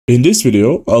In this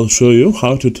video, I'll show you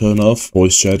how to turn off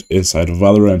voice chat inside of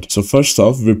Valorant. So first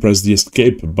off, we press the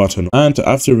escape button, and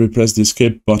after we press the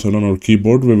escape button on our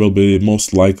keyboard, we will be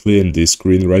most likely in this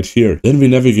screen right here. Then we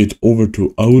navigate over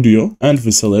to audio and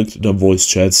we select the voice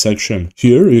chat section.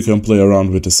 Here you can play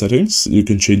around with the settings. You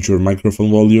can change your microphone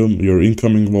volume, your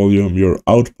incoming volume, your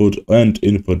output and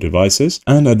input devices.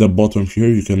 And at the bottom here,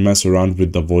 you can mess around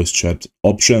with the voice chat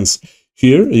options.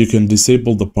 Here you can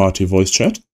disable the party voice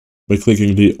chat by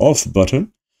clicking the off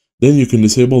button. Then you can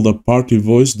disable the party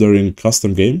voice during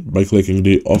custom game by clicking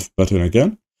the off button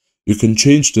again. You can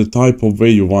change the type of way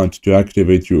you want to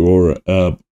activate your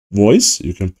voice.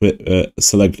 You can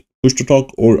select push to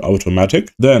talk or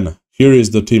automatic. Then here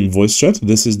is the team voice chat.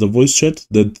 This is the voice chat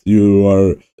that you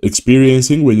are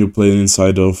experiencing when you play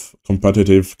inside of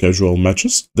competitive casual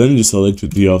matches. Then you select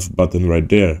the off button right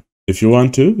there. If you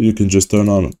want to, you can just turn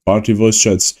on party voice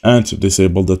chats and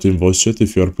disable the team voice chat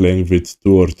if you're playing with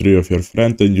 2 or 3 of your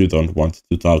friends and you don't want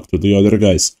to talk to the other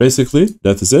guys. Basically,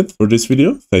 that is it for this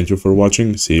video. Thank you for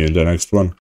watching. See you in the next one.